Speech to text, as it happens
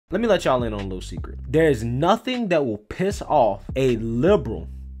Let me let y'all in on a little secret. There is nothing that will piss off a liberal,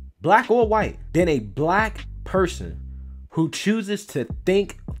 black or white, than a black person who chooses to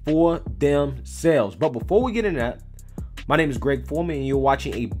think for themselves. But before we get into that, my name is Greg Foreman, and you're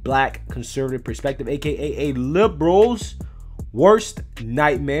watching a Black Conservative Perspective, aka a liberal's worst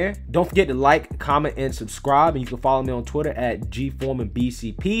nightmare. Don't forget to like, comment, and subscribe. And you can follow me on Twitter at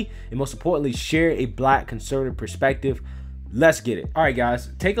gforemanbcp. And most importantly, share a Black Conservative Perspective. Let's get it. All right, guys,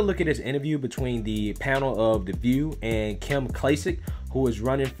 take a look at this interview between the panel of The View and Kimberly Klacik, who is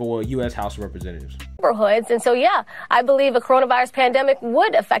running for U.S. House of Representatives. Neighborhoods. And so, yeah, I believe a coronavirus pandemic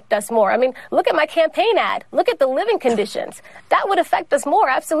would affect us more. I mean, look at my campaign ad. Look at the living conditions. That would affect us more.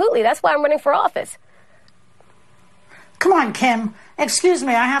 Absolutely. That's why I'm running for office. Come on, Kim. Excuse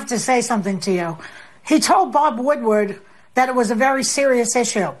me, I have to say something to you. He told Bob Woodward that it was a very serious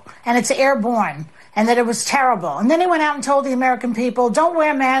issue and it's airborne and that it was terrible. And then he went out and told the American people, don't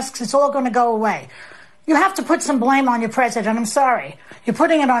wear masks, it's all going to go away. You have to put some blame on your president. I'm sorry. You're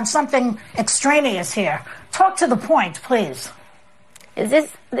putting it on something extraneous here. Talk to the point, please. Is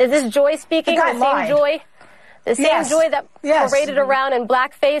this Joy speaking? The same Joy? The same Joy that paraded around in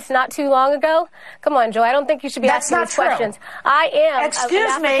blackface not too long ago? Come on, Joy. I don't think you should be asking these questions. I am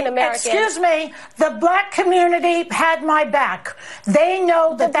African American. Excuse me. The black community had my back. They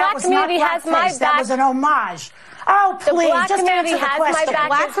know that that was not blackface. That was an homage. Oh, please, just answer the question. The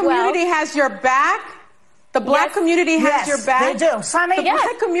black community has your back? The black community has your back? They do. Sonny, the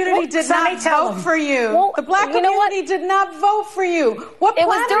black community did not vote for you. Well, the black community did not vote for you. What planet it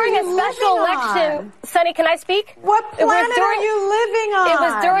was during a special election. Sonny, can I speak? What planet are you living on? It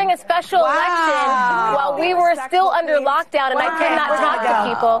was during a special election while we were still under lockdown and I could not talk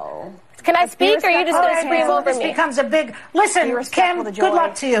to people. Can I speak, or are you just going to scream over me? This becomes a big... Listen, Kim, good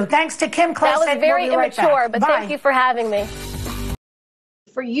luck to you. Thanks to Kim Klacik. That was very immature, but thank you for having me.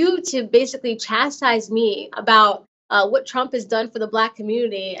 For you to basically chastise me about what Trump has done for the black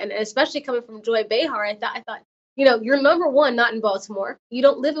community, and especially coming from Joy Behar, I thought, you know, you're number one, not in Baltimore. You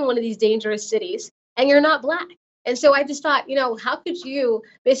don't live in one of these dangerous cities, and you're not black. And so I just thought, you know, how could you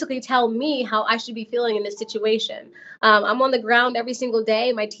basically tell me how I should be feeling in this situation? I'm on the ground every single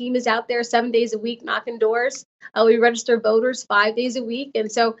day. My team is out there 7 days a week knocking doors. We register voters 5 days a week.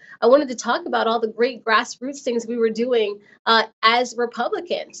 And so I wanted to talk about all the great grassroots things we were doing as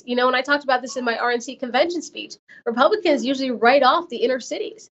Republicans. You know, and I talked about this in my RNC convention speech. Republicans usually write off the inner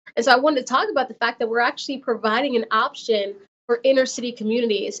cities. And so I wanted to talk about the fact that we're actually providing an option for inner city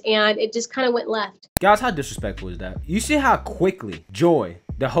communities, and it just kind of went left. Guys, how disrespectful is that? You see how quickly Joy,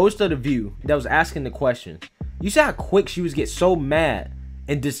 the host of The View that was asking the question, you see how quick she was getting so mad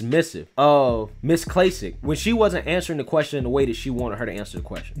and dismissive of Miss Klacik when she wasn't answering the question in the way that she wanted her to answer the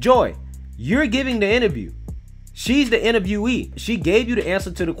question. Joy, you're giving the interview. She's the interviewee. She gave you the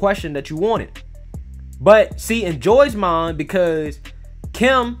answer to the question that you wanted. But see, in Joy's mind, because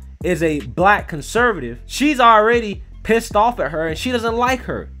Kim is a black conservative, she's already pissed off at her and she doesn't like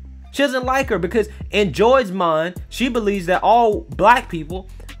her. She doesn't like her because in Joy's mind, she believes that all black people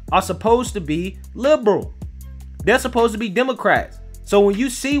are supposed to be liberal. They're supposed to be Democrats. So when you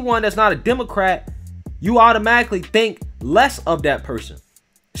see one that's not a Democrat, you automatically think less of that person.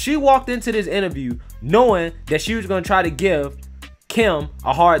 She walked into this interview knowing that she was going to try to give Kim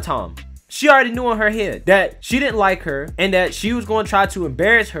a hard time. She already knew in her head that she didn't like her and that she was going to try to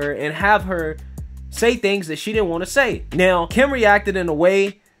embarrass her and have her say things that she didn't want to say. Now, Kim reacted in a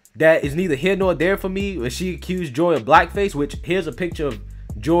way that is neither here nor there for me, where she accused Joy of blackface, which here's a picture of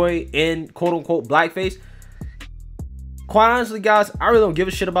Joy in quote-unquote blackface. Quite honestly, guys, I really don't give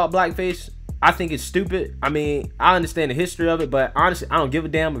a shit about blackface. I think it's stupid. I mean, I understand the history of it, but honestly, I don't give a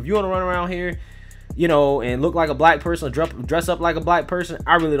damn. If you want to run around here, you know, and look like a black person, or dress up like a black person,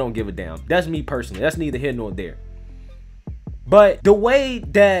 I really don't give a damn. That's me personally. That's neither here nor there. But the way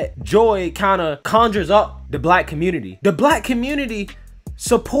that Joy kind of conjures up the black community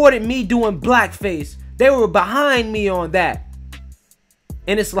supported me doing blackface. They were behind me on that.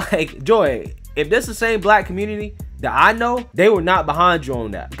 And it's like, Joy, if this is the same black community that I know, they were not behind you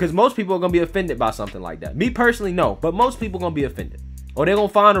on that. Because most people are going to be offended by something like that. Me personally, no. But most people are going to be offended. Or they're going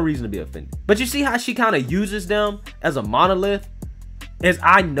to find a reason to be offended. But you see how she kind of uses them as a monolith? As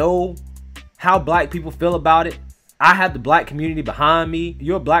I know how black people feel about it. I have the black community behind me.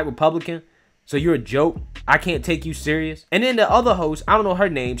 You're a black Republican, so you're a joke. I can't take you serious. And then the other host, I don't know her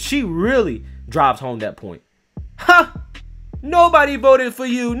name, she really drives home that point. Ha! Nobody voted for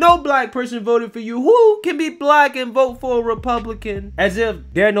you. No black person voted for you. Who can be black and vote for a Republican? As if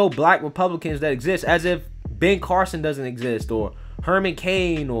there are no black Republicans that exist. As if Ben Carson doesn't exist, or Herman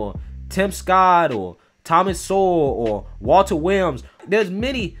Cain, or Tim Scott, or Thomas Sowell, or Walter Williams. There's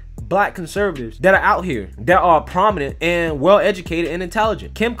many black conservatives that are out here that are prominent and well educated and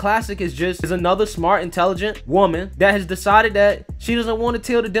intelligent. Kim Klacik is another smart, intelligent woman that has decided that she doesn't want to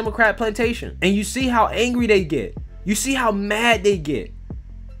till the Democrat plantation. And you see how angry they get. You see how mad they get.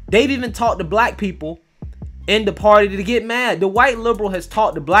 They've even taught the black people in the party to get mad. The white liberal has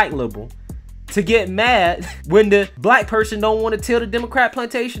taught the black liberal to get mad when the black person don't want to till the Democrat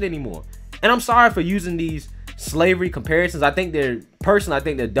plantation anymore. And I'm sorry for using these slavery comparisons. I think they're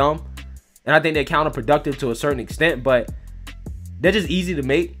dumb, and I think they're counterproductive to a certain extent, but they're just easy to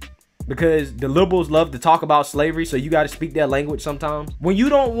make because the liberals love to talk about slavery, so you got to speak their language sometimes. When you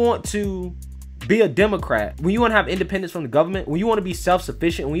don't want to be a Democrat, when you want to have independence from the government, when you want to be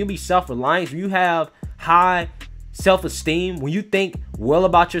self-sufficient, when you be self-reliant, when you have high self-esteem, when you think well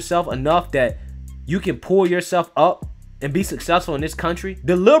about yourself enough that you can pull yourself up and be successful in this country,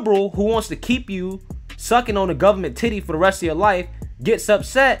 the liberal who wants to keep you sucking on the government titty for the rest of your life gets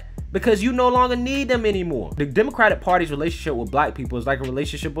upset because you no longer need them anymore. The Democratic Party's relationship with black people is like a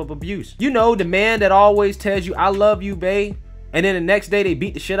relationship of abuse. You know, the man that always tells you, I love you, babe, and then the next day they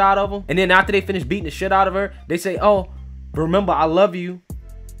beat the shit out of him, and then after they finish beating the shit out of her, they say, oh, but remember, I love you.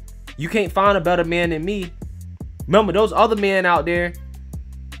 You can't find a better man than me. Remember, those other men out there,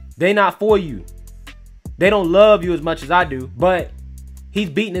 they not for you. They don't love you as much as I do, but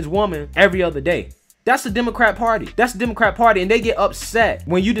he's beating his woman every other day. That's the Democrat Party. That's the Democrat Party, and they get upset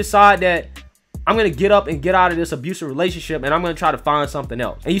when you decide that I'm going to get up and get out of this abusive relationship and I'm going to try to find something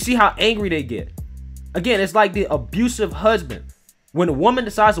else. And you see how angry they get. Again, it's like the abusive husband. When a woman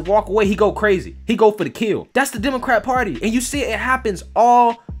decides to walk away, he go crazy. He go for the kill. That's the Democrat Party. And you see it happens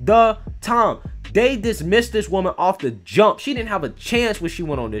all the time. They dismissed this woman off the jump. She didn't have a chance when she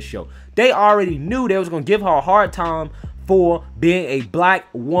went on this show. They already knew they was going to give her a hard time for being a black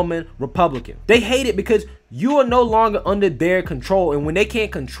woman Republican. They hate it because you are no longer under their control. And when they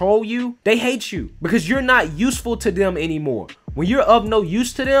can't control you, they hate you because you're not useful to them anymore. When you're of no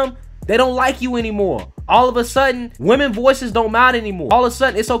use to them, they don't like you anymore. All of a sudden, women voices don't matter anymore. All of a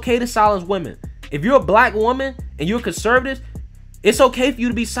sudden, it's okay to silence women. If you're a black woman and you're conservative, it's okay for you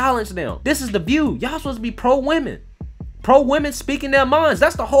to be silenced now. This is The View. Y'all supposed to be pro-women. Pro-women speaking their minds.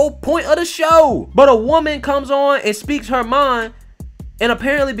 That's the whole point of the show. But a woman comes on and speaks her mind, and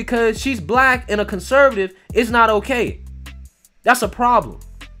apparently because she's black and a conservative, it's not okay. That's a problem.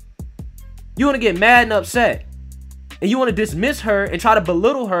 You want to get mad and upset, and you want to dismiss her and try to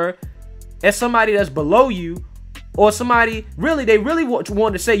belittle her as somebody that's below you, or somebody they really want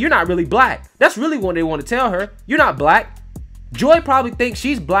to say you're not really black. That's really what they want to tell her. You're not black. Joy probably thinks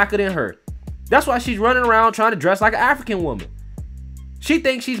she's blacker than her. That's why she's running around trying to dress like an African woman. She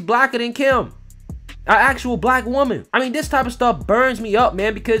thinks she's blacker than Kim, an actual black woman. I mean, this type of stuff burns me up,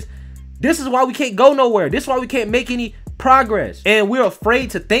 man, because this is why we can't go nowhere. This is why we can't make any progress. And we're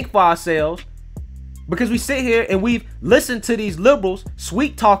afraid to think for ourselves because we sit here and we've listened to these liberals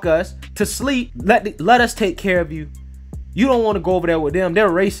sweet talk us to sleep. Let us take care of you. You don't want to go over there with them. They're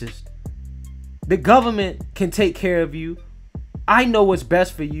racist. The government can take care of you. I know what's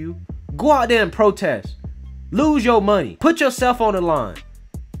best for you. Go out there and protest. Lose your money. Put yourself on the line.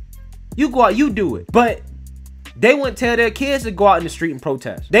 You go out, you do it. But they wouldn't tell their kids to go out in the street and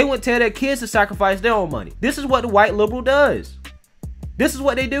protest. They wouldn't tell their kids to sacrifice their own money. This is what the white liberal does. This is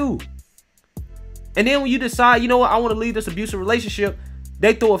what they do. And then when you decide, you know what, I want to leave this abusive relationship,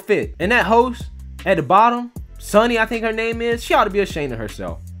 they throw a fit. And that host at the bottom, Sunny, I think her name is, she ought to be ashamed of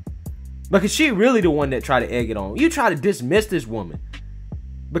herself. Because she really the one that tried to egg it on. You try to dismiss this woman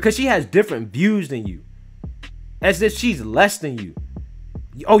because she has different views than you. As if she's less than you.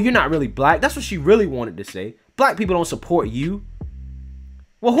 Oh, you're not really black. That's what she really wanted to say. Black people don't support you.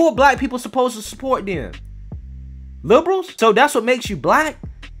 Well, who are black people supposed to support then? Liberals? So that's what makes you black?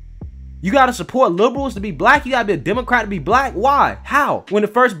 You gotta support liberals to be black? You gotta be a Democrat to be black? Why? How? When the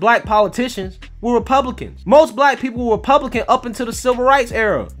first black politicians were Republicans. Most black people were Republican up until the Civil Rights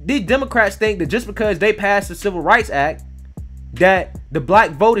era. These Democrats think that just because they passed the Civil Rights Act, that the black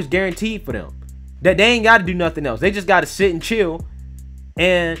vote is guaranteed for them. That they ain't gotta do nothing else. They just gotta sit and chill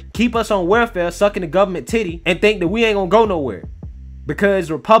and keep us on welfare, sucking the government titty, and think that we ain't gonna go nowhere. Because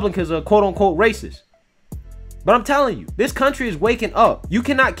Republicans are quote unquote racist. But I'm telling you, this country is waking up. You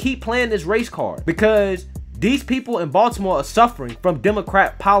cannot keep playing this race card because these people in Baltimore are suffering from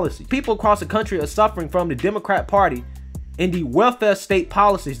Democrat policy. People across the country are suffering from the Democrat Party and the welfare state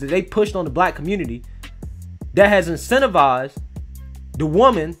policies that they pushed on the black community that has incentivized the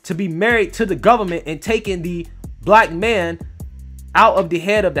woman to be married to the government and taking the black man out of the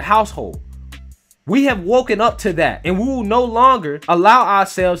head of the household. We have woken up to that, and we will no longer allow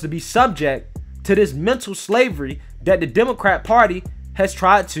ourselves to be subject to this mental slavery that the Democrat Party has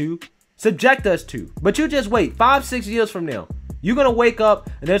tried to subject us to. But you just wait 5-6 years from now. You're going to wake up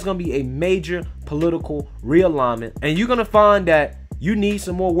and there's going to be a major political realignment. And you're going to find that you need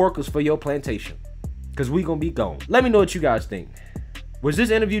some more workers for your plantation. Because we're going to be gone. Let me know what you guys think. Was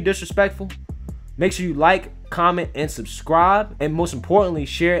this interview disrespectful? Make sure you like, comment, and subscribe. And most importantly,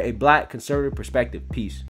 share a Black conservative perspective. Peace.